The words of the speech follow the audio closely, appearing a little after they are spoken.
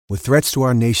With threats to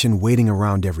our nation waiting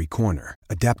around every corner,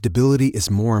 adaptability is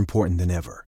more important than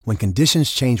ever. When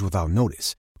conditions change without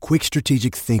notice, quick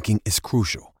strategic thinking is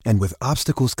crucial. And with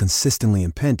obstacles consistently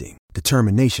impending,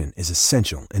 determination is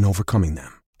essential in overcoming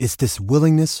them. It's this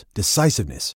willingness,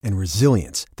 decisiveness, and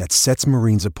resilience that sets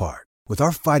Marines apart. With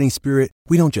our fighting spirit,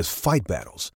 we don't just fight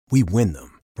battles, we win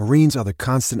them. Marines are the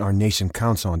constant our nation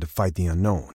counts on to fight the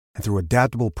unknown. And through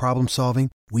adaptable problem solving,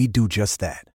 we do just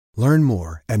that. Learn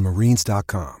more at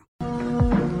marines.com.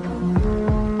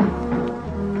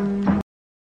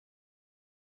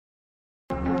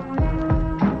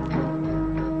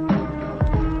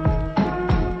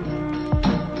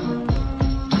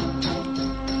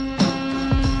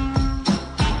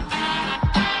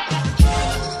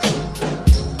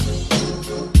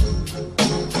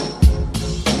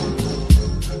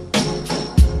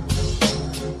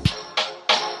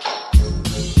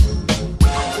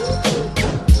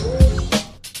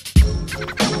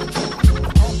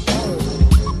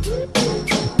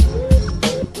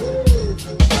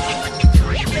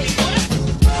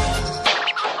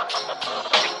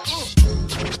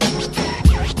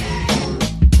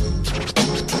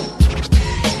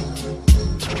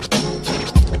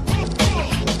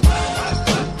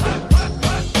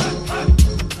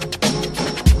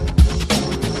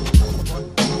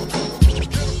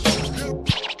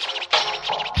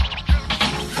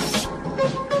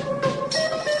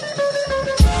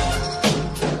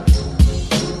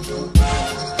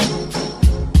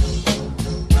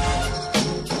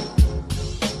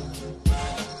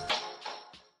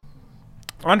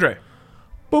 Andre.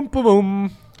 Boom, boom,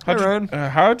 boom.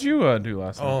 How'd you do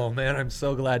last night? Oh, man, I'm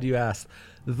so glad you asked.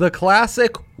 The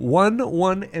classic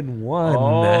 1-1-1.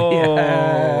 Oh,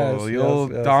 yes, the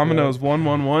old Domino's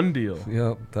 1-1-1 deal.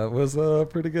 Yep, that was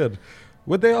pretty good.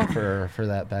 What'd they offer for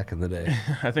that back in the day?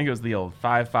 I think it was the old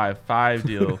 5-5-5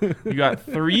 deal. You got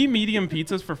 3 medium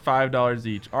pizzas for $5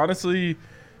 each. Honestly,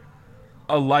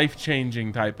 a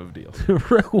life-changing type of deal.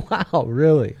 Wow,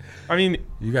 really? I mean,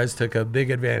 you guys took a big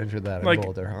advantage of that in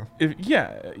Boulder, huh?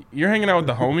 You're hanging out with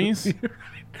the homies.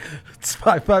 It's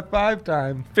 5-5-5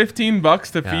 time.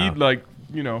 $15 to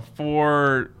feed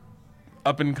 4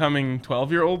 up-and-coming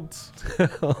 12-year-olds.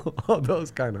 Oh,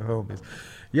 those kind of homies.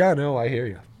 Yeah, no, I hear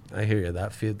you.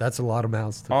 That's a lot of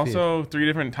mouths to feed. Also, 3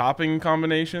 different topping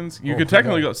combinations. You could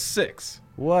technically go 6.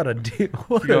 What a deal.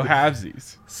 Go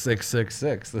halvesies.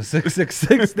 666. The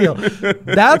 666 deal.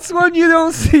 That's one you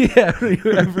don't see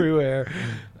everywhere.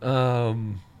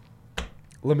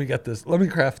 Let me get this. Let me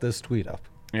craft this tweet up.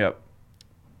 Yep.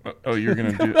 Oh, you're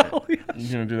gonna do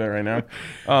you're gonna do that right now.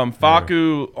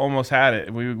 Facu almost had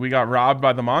it. We got robbed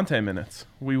by the Monte minutes.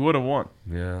 We would have won.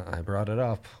 Yeah, I brought it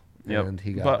up. Yep. And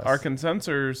he got but us. Our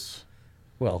consensus.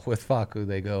 Well, with Facu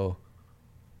they go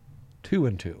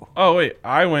 2-2. Oh wait,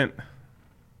 I went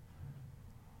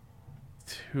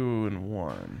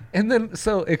 2-1. And then,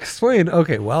 so explain.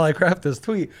 Okay, while I craft this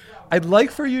tweet, I'd like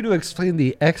for you to explain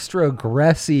the extra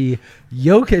aggressive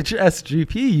Jokic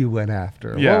SGP you went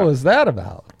after. Yeah. What was that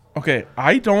about? Okay,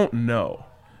 I don't know.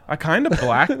 I kind of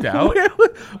blacked out.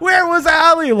 Where was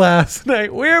Allie last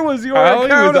night? Where was your Allie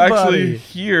was actually buddy?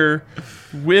 here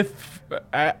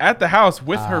at the house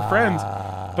with her friends,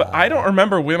 but I don't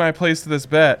remember when I placed this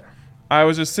bet. I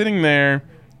was just sitting there,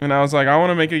 and I was like, I want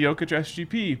to make a Jokic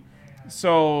SGP.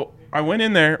 So I went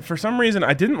in there. For some reason,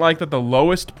 I didn't like that the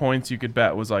lowest points you could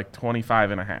bet was like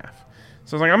 25.5.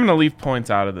 So I was like, I'm going to leave points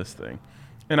out of this thing.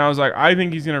 And I was like, I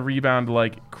think he's going to rebound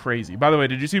like crazy. By the way,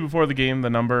 did you see before the game the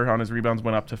number on his rebounds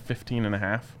went up to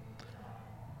 15.5?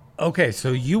 Okay,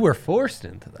 so you were forced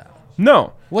into that.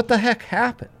 No. What the heck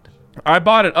happened? I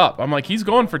bought it up. I'm like, he's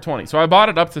going for 20. So I bought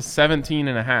it up to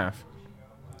 17.5.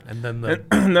 And then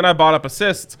and then I bought up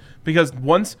assists because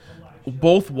once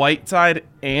both Whiteside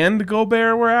and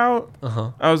Gobert were out,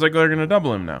 I was like, they're going to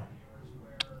double him now.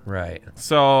 Right.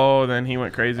 So then he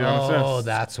went crazy on assists. Oh,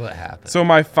 that's what happened. So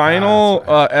my final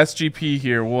SGP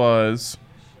here was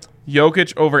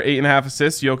Jokic over 8.5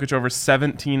 assists, Jokic over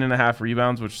 17.5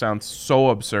 rebounds, which sounds so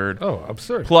absurd. Oh,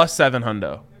 absurd. Plus 7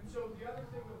 hundo.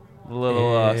 A little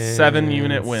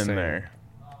 7-unit win there.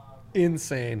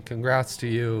 Insane. Congrats to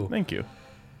you. Thank you.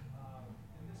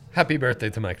 Happy birthday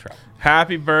to Mike Trout.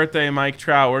 Happy birthday, Mike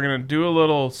Trout. We're going to do a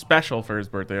little special for his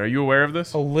birthday. Are you aware of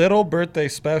this? A little birthday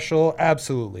special?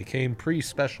 Absolutely. Came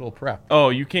pre-special prep. Oh,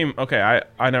 you came. Okay,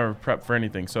 I never prepped for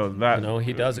anything, so that. No,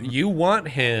 he doesn't. You want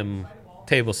him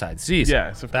tableside season.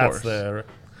 Yes, of course. That's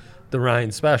the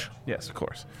Ryan special. Yes, of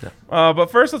course. Yeah.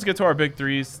 But first, let's get to our big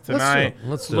threes tonight.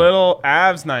 Let's do it. Little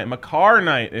Avs night, Makar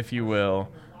night, if you will.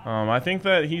 I think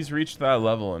that he's reached that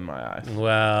level in my eyes.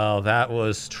 Well, that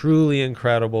was truly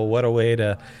incredible. What a way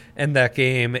to end that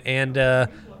game. And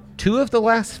 2 of the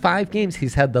last 5 games,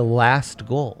 he's had the last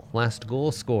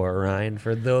goal scorer, Ryan,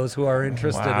 for those who are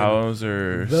interested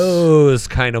in those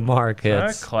kind of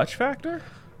markets. Is that a clutch factor?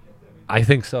 I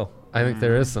think so. I think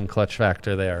there is some clutch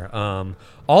factor there.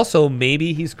 Also,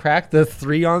 maybe he's cracked the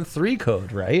 3-on-3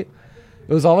 code, right?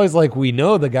 It was always like, we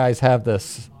know the guys have the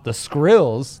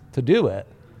skrills to do it.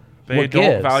 They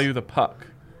don't value the puck.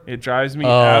 It drives me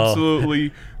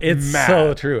absolutely it's mad.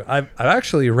 So true. I've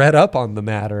actually read up on the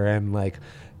matter, and like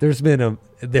there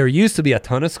used to be a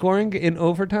ton of scoring in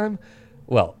overtime.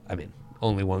 Well, I mean,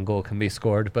 only 1 goal can be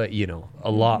scored, but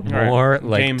a lot more,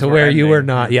 like games to where ending. You were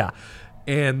not. Yeah.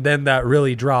 And then that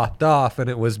really dropped off, and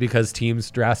it was because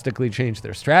teams drastically changed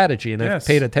their strategy. And I've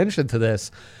paid attention to this.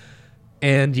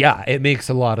 And yeah, it makes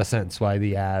a lot of sense why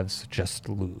the Avs just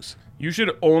lose. You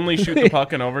should only shoot the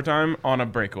puck in overtime on a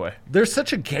breakaway. They're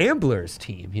such a gambler's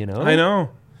team, I know.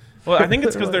 Well, I think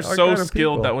it's because they're so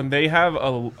skilled that when they have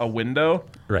a window,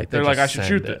 they're like, I should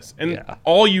shoot this. And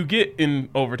all you get in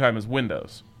overtime is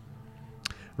windows.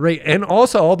 Right, and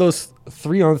also all those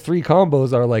 3-on-3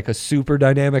 combos are like a super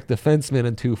dynamic defenseman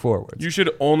and 2 forwards. You should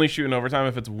only shoot in overtime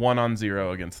if it's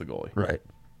 1-on-0 against the goalie. Right.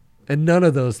 And none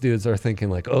of those dudes are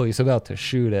thinking like, oh, he's about to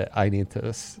shoot it, I need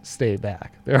to stay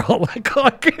back. They're all like, oh,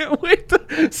 I can't wait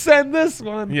to send this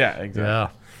one. Yeah, exactly.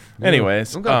 Yeah.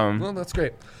 Anyways. Okay. Well, that's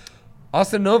great.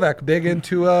 Austin Novak, big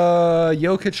into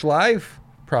Jokic live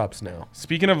props now.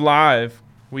 Speaking of live,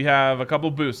 we have a couple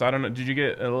boosts. I don't know. Did you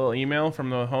get a little email from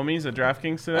the homies at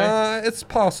DraftKings today? It's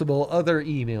possible. Other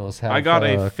emails have. I got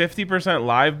a 50%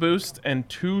 live boost and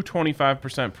 2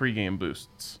 25% pregame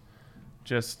boosts.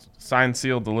 Just signed,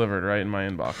 sealed, delivered right in my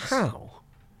inbox. How?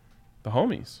 The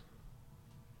homies.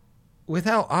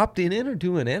 Without opting in or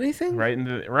doing anything? Right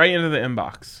into the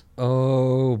inbox.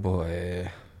 Oh,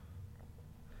 boy.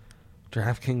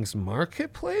 DraftKings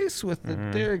Marketplace with the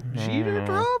Derek Jeter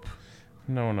drop?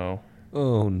 No.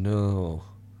 Oh, no.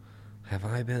 Have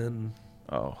I been...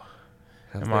 Oh.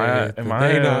 Did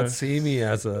they not see me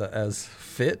as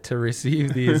fit to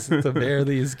receive these, to bear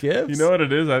these gifts? You know what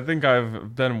it is? I think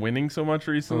I've been winning so much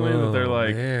recently that they're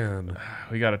like, man,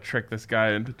 we got to trick this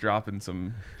guy into dropping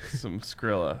some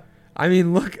Skrilla. I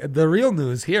mean, look, the real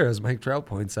news here, as Mike Trout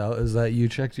points out, is that you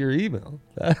checked your email.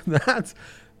 That's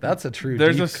a true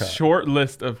There's deep a cut. Short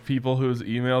list of people whose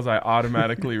emails I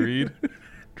automatically read.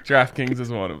 DraftKings is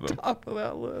one of them. Top of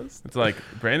that list. It's like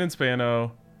Brandon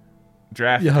Spano,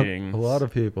 DraftKings. Yep, a lot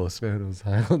of people. Spano's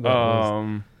high on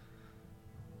that list.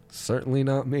 Certainly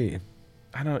not me.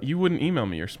 I don't. You wouldn't email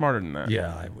me. You're smarter than that.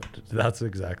 Yeah, I would. That's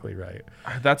exactly right.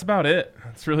 That's about it.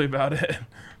 That's really about it.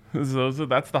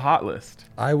 That's the hot list.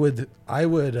 I would.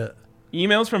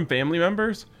 Emails from family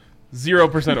members,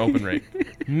 0% open rate.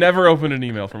 Never opened an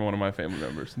email from one of my family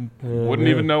members. Wouldn't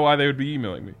even know why they would be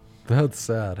emailing me. That's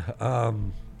sad.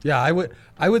 Yeah, I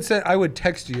would say I would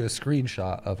text you a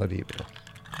screenshot of an email.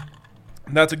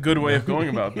 That's a good way of going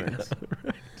about things.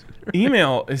 Right.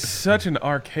 Email is such an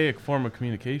archaic form of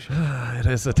communication. It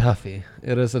is a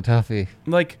toughie.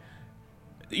 Like,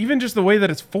 even just the way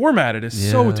that it's formatted is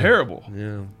so terrible.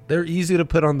 Yeah. They're easy to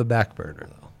put on the back burner,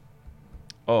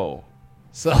 though. Oh.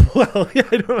 So, well, yeah,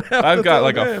 I don't have I've got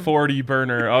like a 40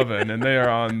 burner oven, and they are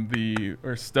on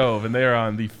stove, and they are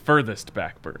on the furthest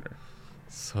back burner.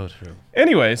 So true.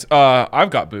 Anyways, I've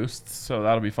got boosts, so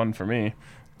that'll be fun for me.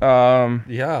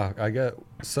 Yeah, I get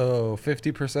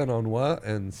 50% on what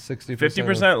and 60%.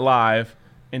 50% live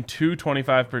and 2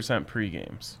 25%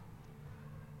 pre-games.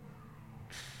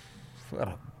 What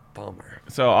a bummer.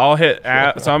 So I'll hit.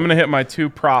 So I'm gonna hit my 2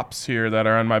 props here that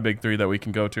are on my big 3 that we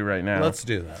can go to right now. Let's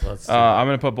do that. I'm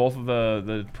gonna put both of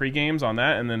the pre-games on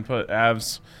that, and then put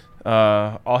Avs.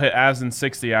 I'll hit Avs in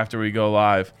 60 after we go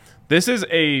live. This is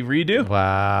a redo.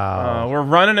 Wow. We're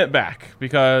running it back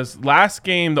because last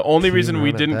game the only reason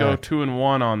we didn't go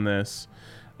 2-1 on this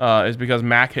is because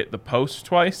Mac hit the post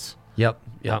twice. Yep.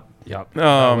 I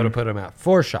would have put him at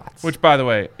 4 shots. Which, by the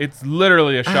way, it's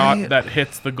literally a shot that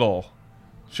hits the goal.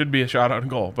 Should be a shot on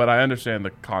goal, but I understand the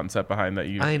concept behind that.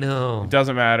 I know. It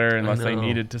doesn't matter unless they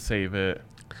needed to save it.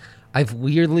 I've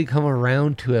weirdly come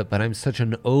around to it, but I'm such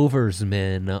an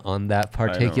oversman on that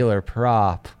particular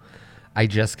prop. I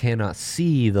just cannot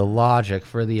see the logic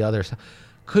for the other side.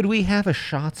 Could we have a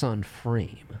shots on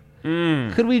frame?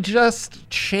 Could we just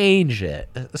change it?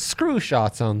 Screw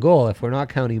shots on goal if we're not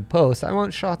counting posts. I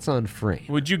want shots on frame.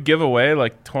 Would you give away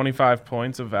like 25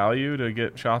 points of value to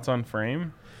get shots on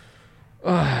frame?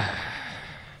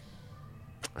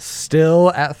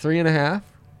 Still at 3.5?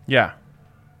 Yeah.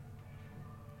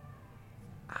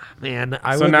 Man,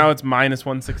 now it's minus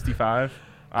 165.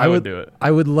 I would do it.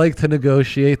 I would like to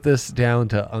negotiate this down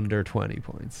to under 20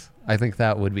 points. I think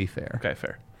that would be fair. Okay,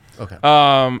 fair. Okay.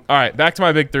 All right, back to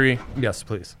my big three. Yes,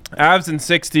 please. Avs in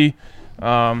 60.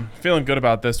 Feeling good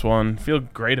about this one. Feel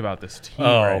great about this team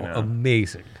right now.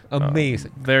 Amazing.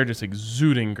 They're just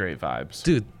exuding great vibes.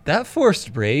 Dude, that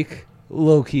forced break,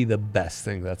 low-key the best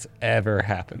thing that's ever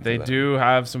happened. They do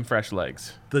have some fresh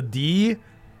legs. The D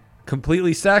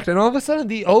completely stacked, and all of a sudden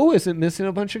the O isn't missing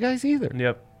a bunch of guys either.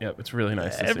 Yep. It's really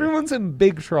nice to see. Everyone's in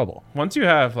big trouble. Once you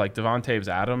have like Devontae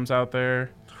Adams out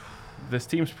there, this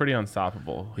team's pretty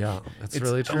unstoppable. Yeah, it's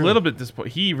really true. A little bit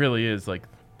disappointing. He really is like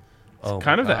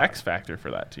kind of the X factor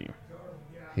for that team.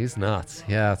 He's nuts.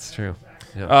 Yeah, it's true.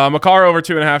 Yeah. Makar over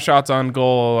 2.5 shots on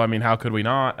goal. I mean, how could we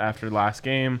not after last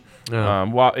game? Yeah.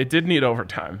 Well, it did need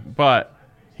overtime, but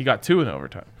he got 2 in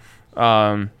overtime.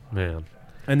 Man.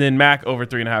 And then Mac over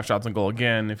 3.5 shots on goal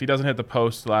again. If he doesn't hit the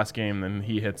post last game, then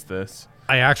he hits this.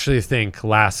 I actually think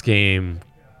last game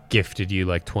gifted you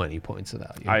like 20 points of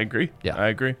value. I agree. Yeah. I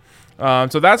agree.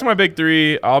 So that's my big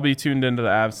three. I'll be tuned into the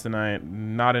Avs tonight.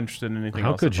 Not interested in anything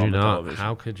else. How could you not? Television.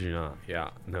 How could you not? Yeah.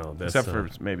 No. That's, Except for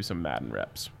maybe some Madden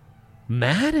reps.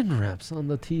 Madden reps on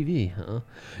the TV, huh?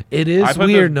 It is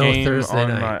weird. No Thursday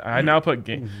night. I now put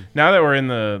game. Now that we're in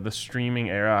the streaming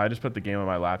era, I just put the game on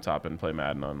my laptop and play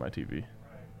Madden on my TV.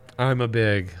 I'm a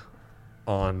big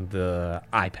on the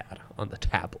iPad, on the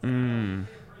tablet.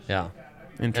 Yeah.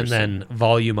 Interesting. And then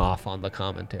volume off on the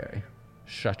commentary.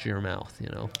 Shut your mouth, you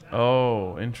know.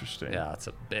 Oh, interesting. Yeah, it's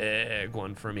a big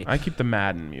one for me. I keep the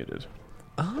Madden muted.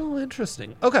 Oh,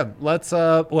 interesting. Okay, let's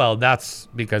well, that's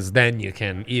because then you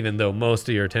can, even though most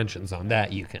of your attention's on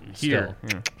that, you can still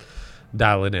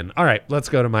dial it in. All right, let's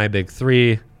go to my big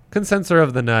three. Consensus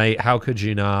of the night. How could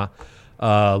you not?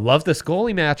 Love this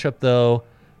goalie matchup though.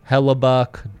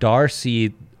 Hellebuck,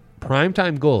 Darcy,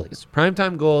 primetime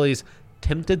goalies.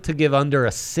 Tempted to give under a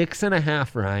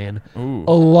 6.5, Ryan. Ooh.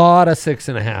 A lot of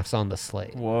 6.5s on the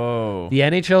slate. Whoa. The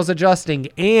NHL's adjusting,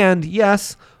 and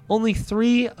yes, only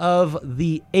 3 of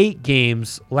the 8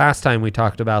 games last time we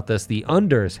talked about this, the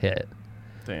unders hit.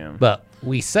 Damn. But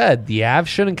we said the Avs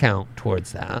shouldn't count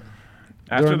towards that.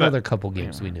 There were another couple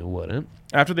games we knew wouldn't.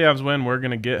 After the Avs win, we're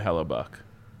going to get Hellebuck.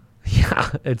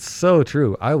 Yeah, it's so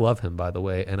true. I love him, by the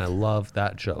way, and I love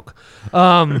that joke.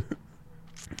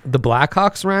 The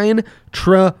Blackhawks, Ryan,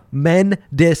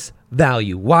 tremendous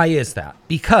value. Why is that?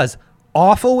 Because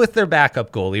awful with their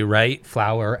backup goalie, right?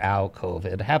 Flower out,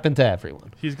 COVID. Happened to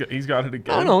everyone. He's got it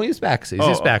again. Oh, no, he's backsies.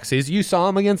 He's backsies. You saw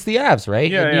him against the Avs, right?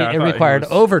 Yeah, It required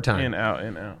overtime. In,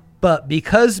 out. But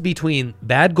because between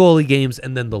bad goalie games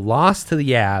and then the loss to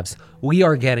the Avs, we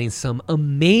are getting some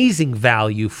amazing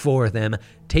value for them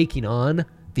taking on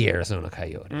the Arizona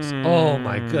Coyotes. Oh,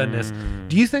 my goodness.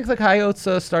 Do you think the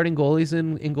Coyotes starting goalies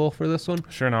in goal for this one?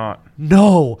 Sure not.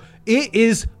 No. It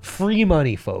is free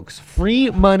money, folks. Free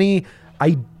money.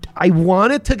 I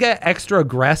wanted to get extra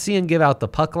aggressive and give out the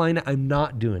puck line. I'm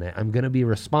not doing it. I'm going to be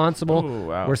responsible. Ooh,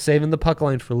 wow. We're saving the puck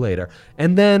line for later.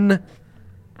 And then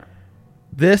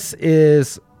this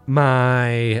is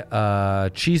my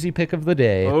cheesy pick of the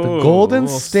day. The Golden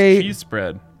State cheese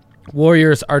spread.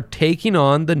 Warriors are taking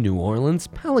on the New Orleans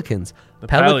Pelicans. The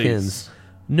Pelicans,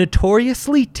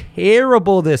 notoriously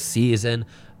terrible this season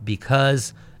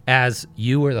because, as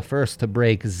you were the first to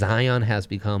break, Zion has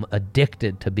become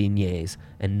addicted to beignets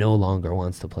and no longer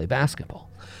wants to play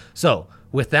basketball. So,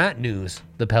 with that news,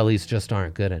 the Pellies just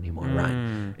aren't good anymore,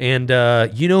 right? And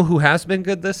you know who has been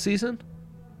good this season?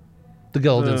 The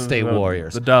Golden State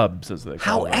Warriors. The Dubs, as they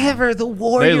call them. However, the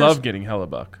Warriors... They love getting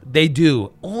Hellebuck. They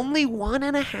do. Only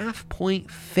 1.5 point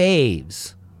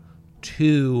faves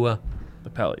to The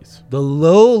Pellies. the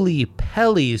lowly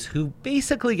Pellies, who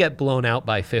basically get blown out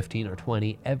by 15 or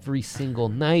 20 every single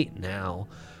night now.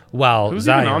 While Who's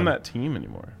Zion, even on that team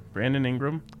anymore? Brandon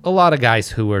Ingram? a lot of guys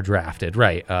who were drafted,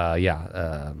 right?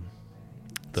 Yeah.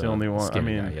 It's the only one. I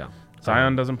skinny mean, guy, yeah.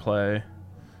 Zion doesn't play.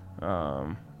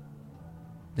 Yeah.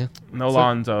 No So-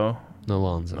 Lonzo. No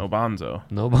Lonzo. No Bonzo.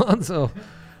 No Bonzo.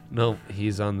 No,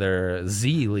 he's on their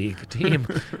Z League team.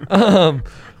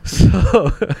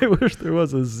 So I wish there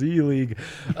was a Z League.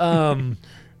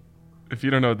 If you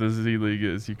don't know what the Z League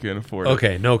is, you can't afford it.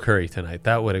 Okay, no Curry tonight.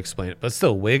 That would explain it. But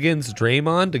still, Wiggins,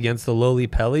 Draymond against the lowly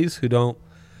Pellies who don't,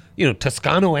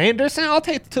 Toscano Anderson. I'll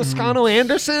take Toscano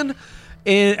Anderson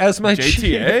as my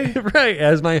JTA? right,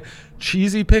 as my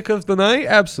cheesy pick of the night.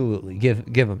 Absolutely, give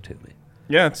him to me.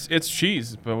 Yeah, it's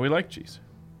cheese, but we like cheese.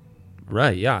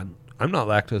 Right? Yeah, I'm not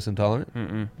lactose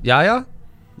intolerant. Yeah,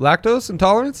 lactose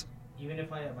intolerance. Even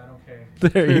if I am, I don't care.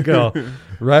 There you go.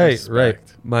 Right.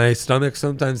 Respect. My stomach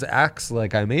sometimes acts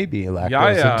like I may be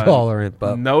lactose intolerant,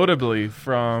 but notably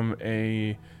from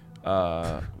a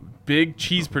big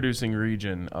cheese-producing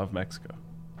region of Mexico.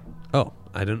 oh,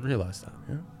 I didn't realize that.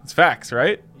 It's facts,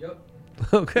 right? Yep.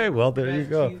 Okay, well, there you Best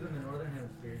go. cheese in the northern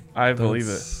hemisphere. I believe it.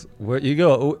 That's where you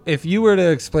go. If you were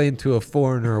to explain to a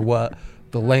foreigner what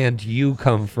the land you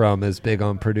come from is big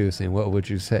on producing, what would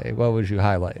you say? What would you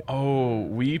highlight? Oh,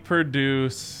 we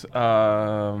produce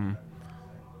bad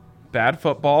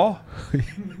football,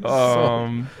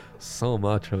 So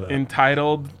much of it.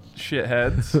 entitled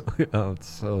shitheads, Oh, it's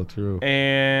so true.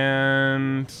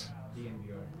 and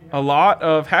a lot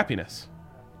of happiness.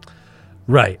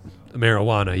 Right.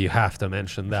 Marijuana, you have to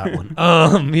mention that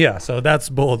one. Yeah, so that's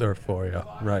Boulder for you.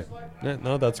 Right. Yeah,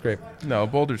 no, that's great. No,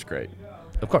 Boulder's great.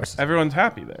 Of course. Everyone's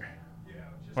happy there.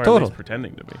 Or at Totally. least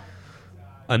pretending to be.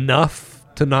 Enough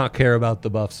to not care about the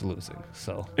Buffs losing.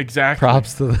 So Exactly.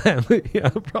 props to them. Yeah,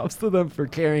 props to them for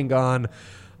carrying on.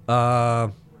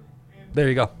 There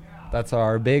you go. That's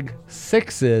our big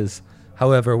sixes.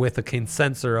 However, with a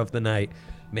censor of the night,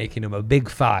 making them a big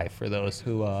five for those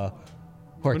who are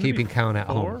Wouldn't it keeping be count at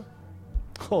 4? home.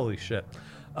 Holy shit.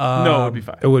 No, it would be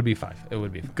 5. It would be 5. It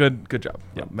would be 5. Good job.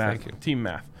 Yeah, math. thank you. Team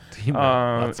math. Team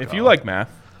math. Let's If go. you like math,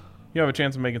 you have a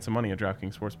chance of making some money at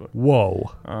DraftKings Sportsbook.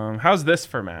 Whoa. How's this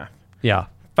for math? Yeah.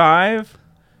 5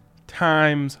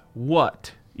 times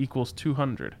what equals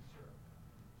 200?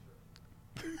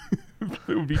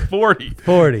 It would be 40.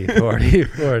 40.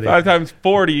 5 times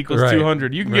 40 equals Right.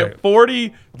 200. You can Right. get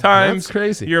 40 times That's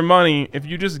crazy. your money if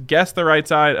you just guess the right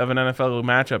side of an NFL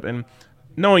matchup. And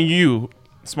knowing you,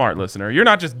 smart listener, you're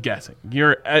not just guessing.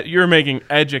 You're making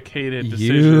educated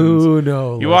decisions. You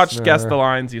know. You watched listener. Guess the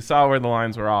Lines. You saw where the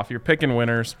lines were off. You're picking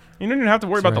winners. You don't even have to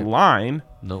worry That's about the right. line.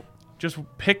 Nope. Just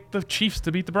pick the Chiefs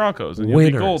to beat the Broncos, and you'll be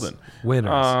Winners. golden.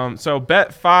 Winners. So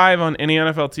bet 5 on any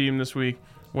NFL team this week.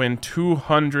 Win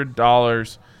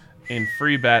 $200 in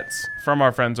free bets from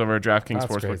our friends over at DraftKings That's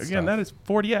great Sportsbook. Again, stuff. that is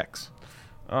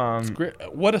 40x.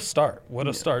 Great. What a start. What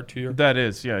a start to your That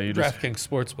is, yeah. You just DraftKings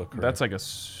Sportsbook career. that's like a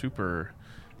super.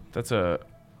 That's a.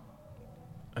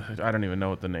 I don't even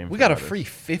know what the name. We for got a that is. free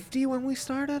 50 when we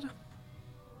started?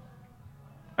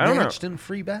 I don't know. Matched in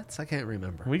free bets? I can't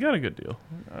remember. We got a good deal.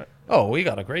 Oh, we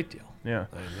got a great deal. Yeah.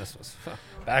 I mean, this was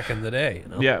back in the day, you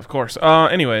know? Yeah, of course.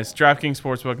 Anyways, DraftKings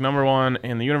Sportsbook, number 1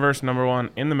 in the universe, number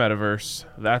 1 in the metaverse.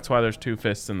 That's why there's 2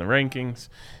 fists in the rankings.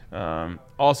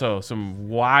 Also, some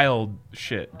wild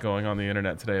shit going on the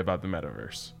internet today about the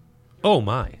metaverse. Oh,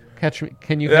 my. Catch me.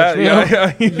 Can you catch me?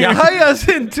 Yeah. Yaya's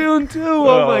in tune, too.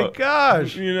 Oh, my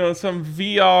gosh. You know, some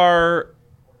VR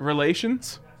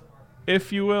relations,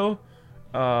 if you will,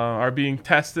 are being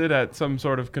tested at some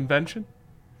sort of convention.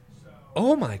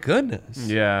 Oh, my goodness.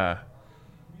 Yeah.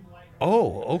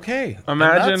 Oh, okay.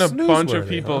 Imagine a And that's bunch of newsworthy,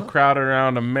 people huh? crowded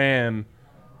around a man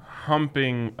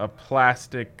humping a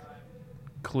plastic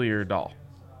clear doll.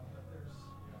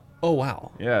 Oh,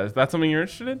 wow. Yeah, is that something you're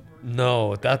interested in?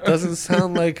 No, that doesn't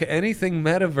sound like anything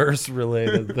metaverse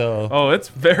related, though. Oh, it's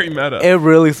very meta. It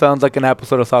really sounds like an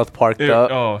episode of South Park, though.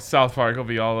 Oh, South Park will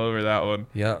be all over that one.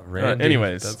 Yeah, Randy.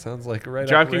 anyways, that sounds like right.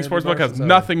 DraftKings Sportsbook has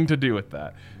nothing to do with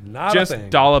that. Not Just a thing.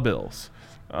 dollar bills.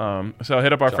 So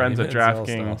hit up our Johnny friends at Manziel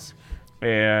DraftKings style.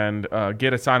 and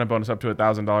get a sign-up bonus up to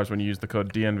 $1,000 when you use the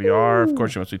code DNVR. Of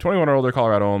course, you must be 21 or older,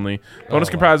 Colorado only. Bonus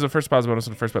comprises of first deposit bonus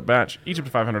and first bet match. Each up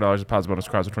to $500 deposit bonus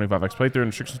requires a 25x playthrough. And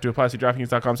restrictions to apply. See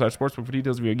DraftKings.com/sportsbook for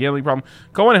details. If you have a gambling problem,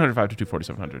 call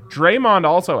 1-800-522-4700. Draymond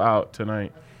also out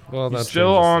tonight. Well, He's that's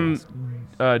still on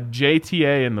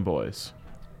JTA and the boys.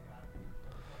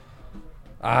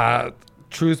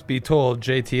 Truth be told,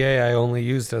 JTA I only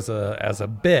used as a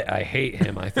bit. I hate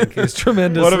him. I think he's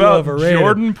tremendously What about overrated.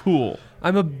 Jordan Poole?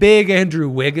 I'm a big Andrew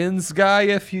Wiggins guy.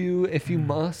 If you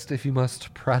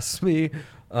must press me.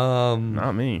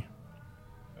 Not me.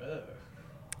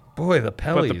 Boy, the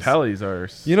Pellies. But the Pellies are.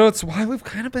 You know, it's why we've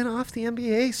kind of been off the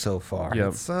NBA so far. Yep.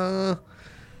 It's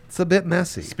a bit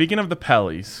messy. Speaking of the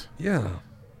Pellies, Yeah.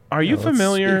 are you Yeah, let's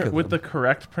familiar speak of with the them.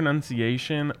 correct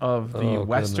pronunciation of the Oh,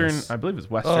 Western, goodness. I believe it's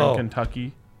Western Oh.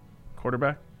 Kentucky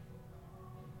quarterback?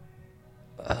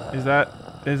 Is that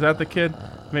the kid?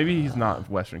 Maybe he's not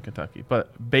Western Kentucky,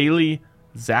 but Bailey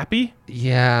Zappi?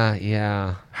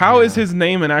 Yeah. How is his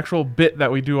name an actual bit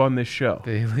that we do on this show?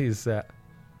 Bailey's that?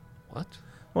 What?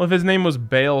 Well, if his name was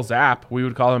Bale Zapp, we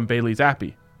would call him Bailey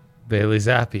Zappi. Bailey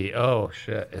Zappi. Oh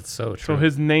shit, it's so true. So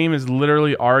his name is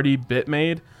literally already bit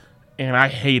made, and I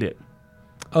hate it.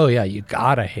 Oh yeah, you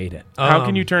gotta hate it. How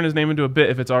can you turn his name into a bit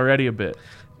if it's already a bit?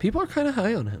 People are kind of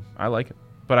high on him. I like it,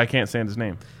 but I can't stand his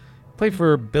name. Played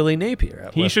for Billy Napier.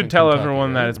 At He Western should tell Kentucky,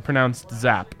 everyone that right? it's pronounced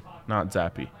Zap, not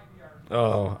Zappy.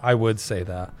 Oh, I would say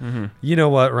that. Mm-hmm. You know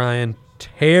what, Ryan?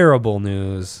 Terrible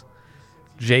news.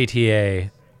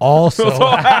 JTA also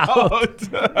out.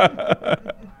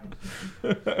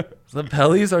 The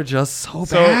Pellies are just so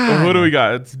So bad. who do we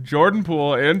got? It's Jordan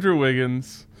Poole, Andrew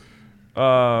Wiggins,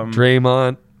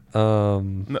 Draymond.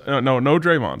 no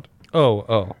Draymond.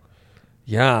 Oh.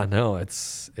 Yeah, no,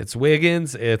 it's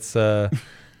Wiggins. It's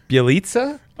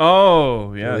Bjelica.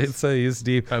 Oh, yes. Bjelica, he's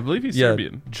deep. I believe he's Yeah,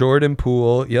 Serbian. Jordan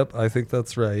Poole. Yep, I think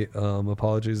that's right.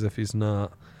 Apologies if he's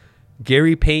not.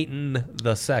 Gary Payton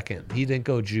the second. He didn't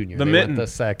go junior. The They mitten. went the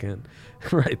second.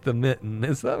 Right, the mitten.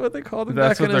 Is that what they called him?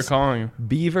 That's back what in they're his calling him.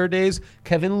 Beaver days.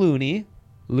 Kevin Looney.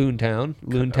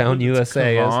 Loontown,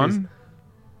 USA. As he's-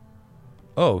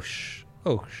 Oh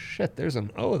shit! There's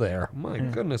an O there. My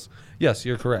goodness. Yes,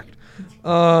 you're correct.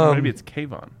 Maybe it's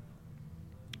Kayvon.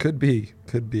 Could be.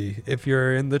 If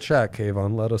you're in the chat,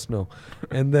 Kayvon, let us know.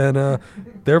 And then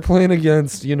they're playing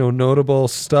against notable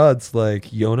studs like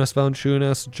Jonas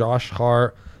Valanciunas, Josh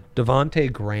Hart,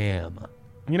 Devontae Graham.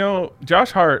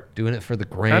 Josh Hart Doing it for the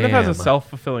Graham. kind of has a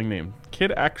self-fulfilling name.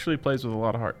 Kid actually plays with a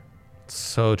lot of heart.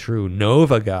 So true.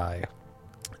 Nova guy.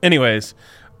 Anyways,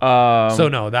 So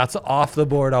no, that's off the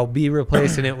board. I'll be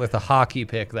replacing it with a hockey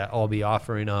pick that I'll be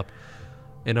offering up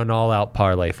in an all-out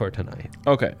parlay for tonight.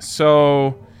 okay,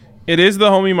 so it is the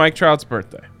homie Mike Trout's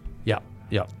birthday.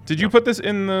 Yeah. Did you put this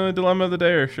in the dilemma of the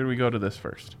day, or should we go to this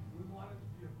first?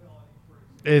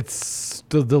 It's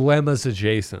the dilemma's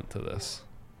adjacent to this.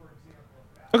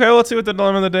 Okay, let's see what the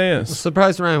dilemma of the day is.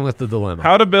 Surprise Ryan with the dilemma.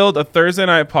 How to build a Thursday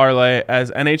night parlay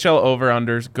as NHL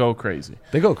over-unders go crazy.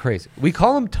 They go crazy. We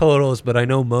call them totals, but I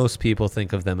know most people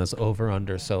think of them as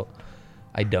over-under, so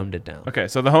I dumbed it down. Okay,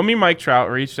 so the homie Mike Trout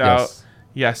reached out Yes.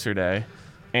 yesterday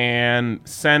and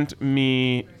sent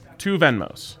me 2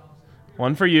 Venmos.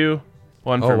 One for you,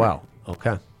 one for Oh, me. wow.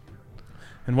 Okay.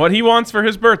 And what he wants for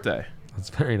his birthday That's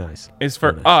very nice. is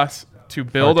for Very nice. us to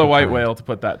build Far a too white kind. whale to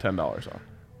put that $10 on.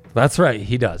 That's right.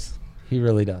 He does. He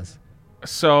really does.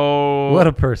 So What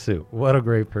a pursuit. What a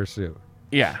great pursuit.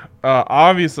 yeah,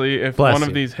 obviously, if Bless one you.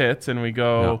 of these hits and we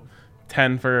go No.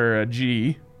 10 for a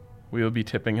G, we will be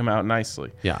tipping him out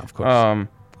nicely. Yeah, of course.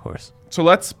 Of course. So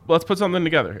let's put something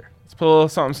together here. Let's put a little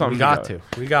something We got together.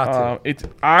 to. We got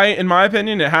to. In my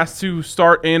opinion, it has to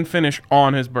start and finish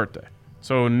on his birthday.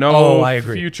 So no Oh, I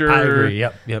agree. future. I agree.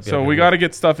 Yep. So we got to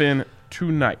get stuff in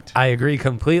tonight. I agree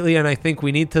completely, and I think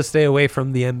we need to stay away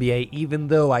from the NBA, even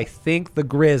though I think the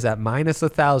Grizz at minus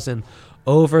 1,000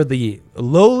 over the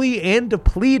lowly and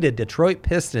depleted Detroit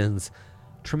Pistons,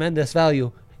 tremendous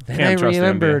value. Then Can't I trust the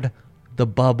remembered the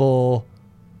bubble.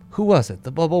 Who was it?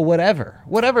 The bubble,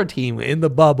 whatever team in the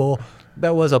bubble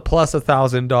that was a plus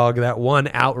 1,000 dog that won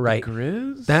outright.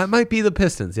 Grizz? That might be the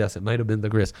Pistons. Yes, it might have been the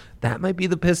Grizz. That might be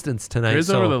the Pistons tonight. Grizz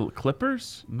So over the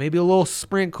Clippers? maybe a little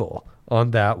sprinkle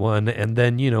on that one, and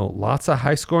then lots of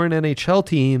high-scoring NHL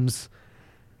teams.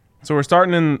 So we're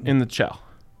starting in the Chell.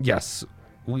 Yes,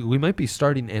 we might be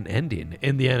starting and ending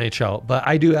in the NHL, but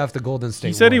I do have the Golden State.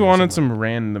 He said he Warriors wanted in some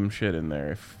random shit in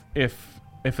there if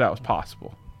that was possible.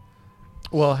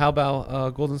 one. Well, how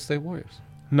about Golden State Warriors?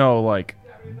 No, like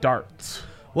darts.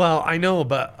 Well, I know,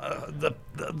 but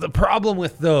the problem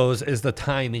with those is the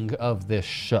timing of this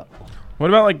show. What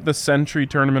about like the Century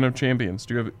Tournament of Champions?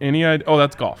 Do you have any idea? Oh,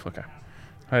 that's golf. Okay.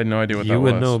 I had no idea what that You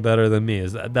was. would know better than me.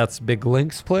 Is that's Big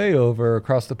Link's play over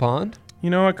across the pond?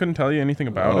 I couldn't tell you anything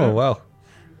about it.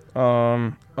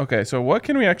 Wow. Okay, so what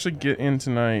can we actually get in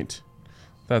tonight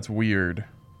that's weird?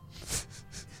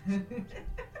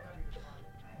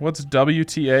 What's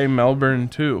WTA Melbourne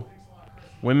 2?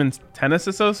 Women's Tennis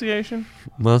Association?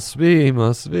 Must be.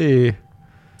 We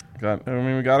got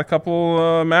a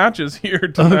couple matches here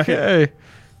tonight. Okay.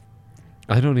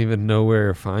 I don't even know where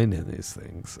you're finding these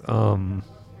things.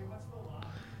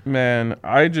 Man,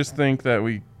 I just think that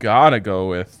we gotta go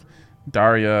with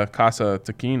Daria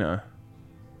Kasatkina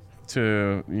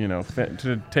to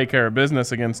to take care of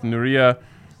business against Nuria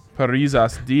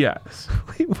Parizas Diaz.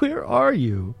 Wait, where are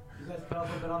you? You guys could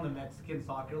also bet on the Mexican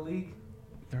Soccer League.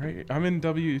 Right, I'm in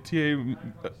WTA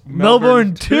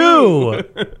Melbourne 2.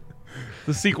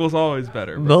 The sequel's always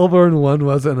better. but- Melbourne 1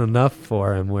 wasn't enough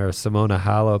for him, where Simona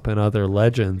Halep and other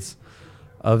legends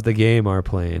of the game are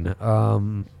playing.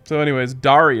 So, anyways,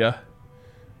 Daria,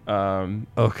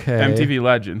 Okay. MTV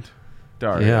legend,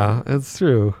 Daria, Yeah, it's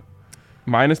true.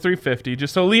 minus 350,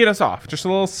 just to lead us off, just a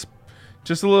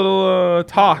little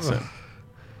toss in.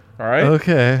 All right.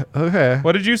 Okay.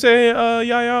 What did you say,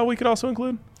 Yaya? We could also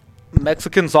include.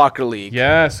 Mexican Soccer League.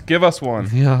 Yes, give us one.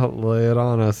 Yeah, lay it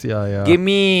on us. Yeah. Give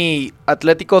me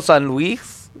Atlético San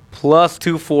Luis plus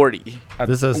 240.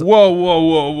 This is Whoa.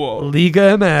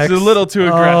 Liga MX. It's a little too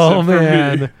aggressive Oh, for me.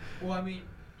 man. Well, I mean,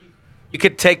 You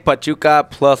could take Pachuca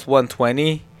plus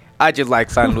 120. I just like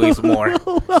San Luis more.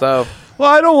 So Well,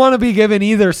 I don't want to be given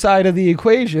either side of the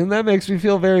equation. That makes me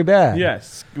feel very bad.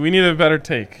 Yes, we need a better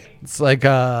take. It's like, You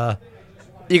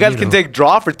guys can take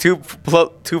draw for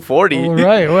 240. all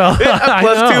right, well, Plus I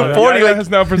know. 240. Yaya has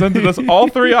now presented us all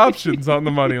three options on the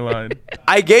money line.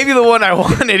 I gave you the one I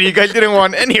wanted. You guys didn't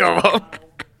want any of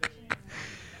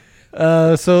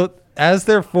them. So as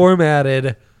they're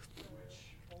formatted,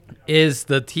 is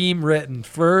the team written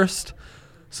first?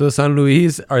 So San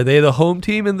Luis, are they the home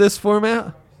team in this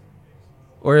format?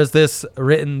 Or is this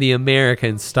written the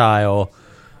American style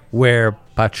where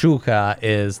Pachuca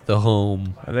is the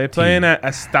home? Are they playing at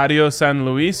Estadio San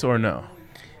Luis or no?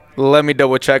 Let me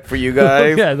double check for you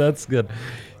guys. Yeah, that's good.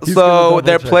 He's So gonna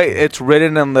double check it. it's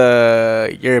written in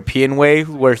the European way,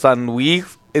 where San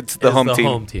Luis it's the Is home the team.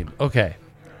 home team. Okay.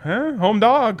 Huh? Home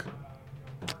dog.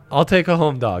 I'll take a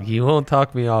home dog. You won't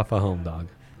talk me off a home dog.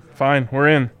 Fine, we're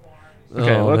in.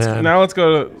 Okay, Oh, man. let's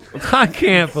go to. I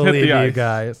can't hit believe the you ice.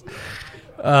 guys.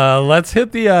 Let's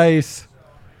hit the ice.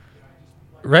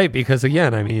 Right, because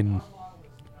again, I mean,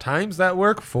 times that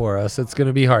work for us, it's going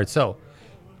to be hard. So,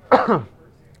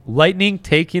 Lightning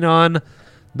taking on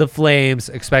the Flames,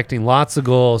 expecting lots of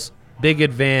goals. Big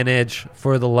advantage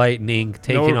for the Lightning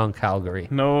taking on Calgary.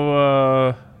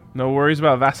 No worries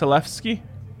about Vasilevsky.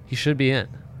 He should be in.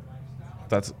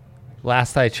 That's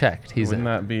Last I checked, he's wouldn't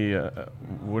in. that be?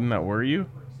 Wouldn't that worry you?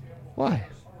 Why?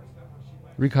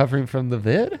 Recovering from the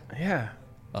vid? Yeah.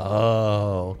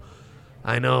 Oh,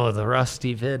 I know the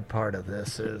rusty vid part of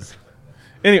this is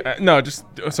Anyway, no, just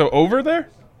so over there.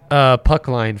 puck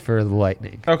line for the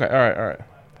Lightning. Okay, all right.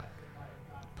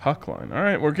 Puck line. All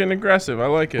right, we're getting aggressive. I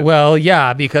like it. Well,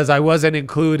 yeah, because I wasn't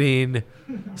including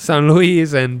San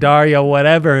Luis and Daria,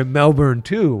 whatever, in Melbourne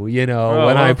too. You know, Oh,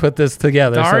 when I well, put this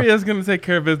together. So, Daria's gonna take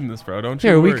care of business, bro. Don't you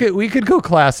here worry. we could go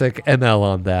classic ML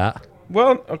on that.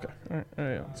 Well, okay. All right,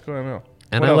 yeah, let's go ML.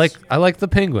 And What I else? like the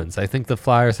Penguins. I think the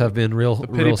Flyers have been real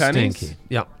pity pennies? stinky.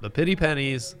 Yeah, the pity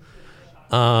pennies.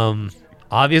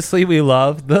 Obviously we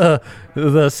love the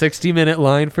 60-minute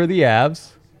line for the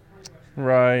Avs.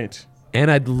 Right. And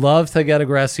I'd love to get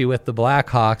aggressive with the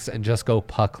Blackhawks and just go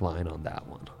puck line on that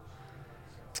one.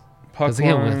 Puck Because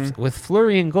again, line. with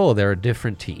Fleury and goal, they're a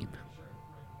different team.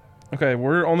 Okay,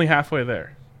 we're only halfway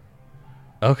there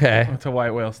Okay. to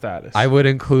white whale status. I would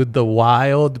include the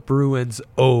Wild Bruins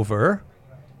over.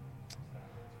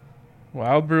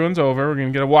 Wild Bruins over. We're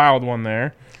gonna get a wild one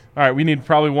there. All right, we need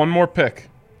probably one more pick.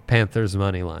 Panthers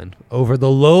money line over the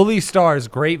lowly Stars.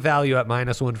 Great value at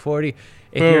 -140.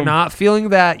 If you're Boom. not feeling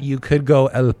that, you could go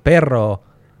El Perro.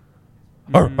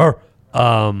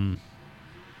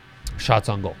 Shots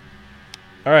on goal.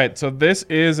 All right, so this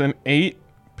is an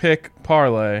 8-pick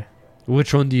parlay.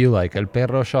 Which one do you like? El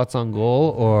Perro shots on goal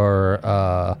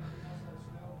or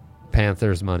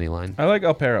Panthers money line? I like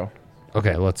El Perro.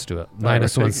 Okay, let's do it. right, we're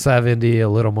 -170, a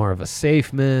little more of a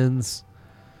safe mins.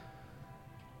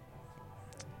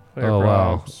 Player Oh,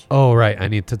 wow. props. Oh, right. I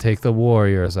need to take the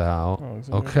Warriors out. Oh, is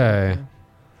it okay? Okay.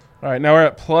 All right, now we're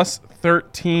at plus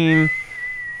 13,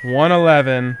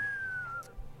 111,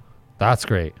 That's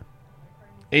great.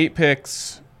 8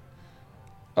 picks.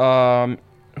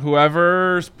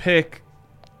 Whoever's pick,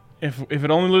 if it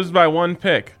only loses by 1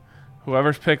 pick,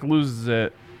 whoever's pick loses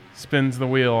it, spins the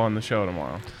wheel on the show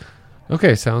tomorrow.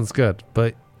 Okay, sounds good.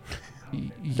 But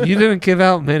you didn't give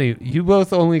out many. You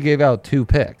both only gave out 2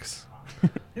 picks.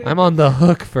 I'm on the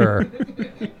hook for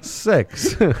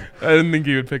 6. I didn't think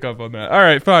you would pick up on that. All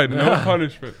right, fine. No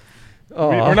punishment.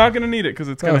 We're not going to need it because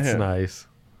it's going to That's hit. nice.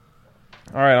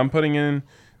 All right, I'm putting in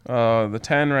the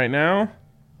 10 right now.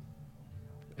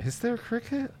 Is there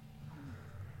cricket?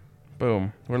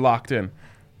 Boom. We're locked in.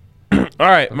 All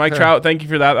right, Mike Okay. Trout, thank you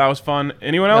for that. That was fun.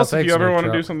 Anyone Yeah, else? If thanks, you ever Mike want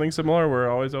to do Trout. something similar, we're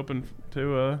always open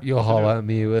to. You'll holler at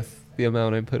me with the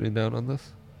amount I'm putting down on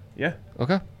this? Yeah.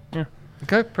 Okay. Yeah.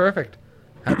 Okay, perfect.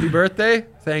 Happy birthday.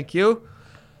 Thank you.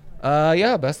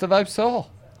 Yeah, best of vibes to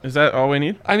all. Is that all we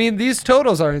need? I mean, these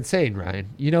totals are insane, Ryan.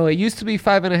 You know, it used to be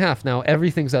 5.5. Now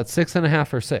everything's at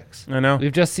 6.5 or 6. I know.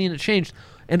 We've just seen it change.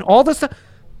 And all this stuff,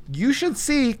 you should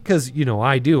see, because, you know,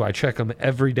 I check them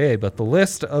every day, but the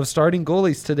list of starting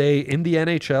goalies today in the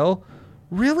NHL,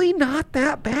 really not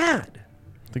that bad.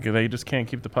 I think they just can't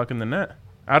keep the puck in the net,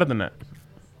 out of the net.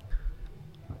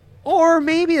 Or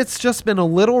maybe it's just been a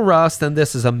little rust and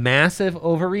this is a massive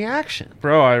overreaction.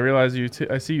 Bro, I realize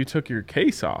I see you took your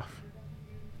case off.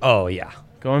 Oh, yeah.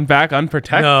 Going back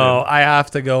unprotected. No, I have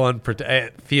to go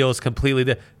unprotected. It feels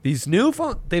completely these new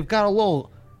phones, they've got a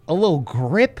little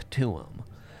grip to them.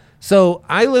 So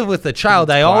I live with a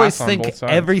child. I always glass on think both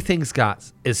sides. everything's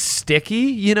is sticky,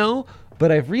 you know,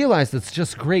 but I've realized it's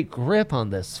just great grip on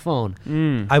this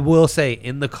phone. I will say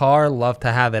in the car, love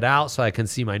to have it out so I can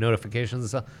see my notifications and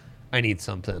stuff. I need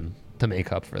something to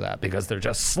make up for that because they're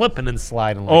just slipping and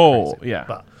sliding like crazy. Yeah.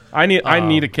 But, I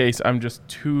need a case. I'm just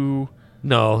too...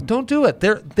 no, don't do it.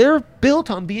 They're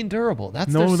built on being durable.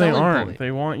 That's their No, they selling aren't. point.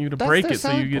 They want you to That's break their it so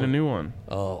you selling get a point. new one.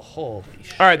 Oh, holy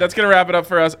shit. All right, that's going to wrap it up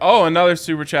for us. Oh, another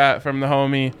super chat from the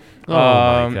homie.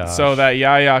 Oh, my gosh. So that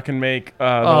Yaya can make the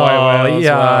white whale as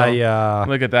well. yeah.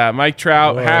 Look at that. Mike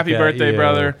Trout, Look happy at birthday, you.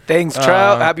 brother. Thanks,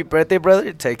 Trout. Happy birthday,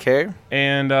 brother. Take care.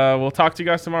 And we'll talk to you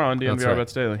guys tomorrow on That's DNVR right.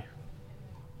 Bets Daily.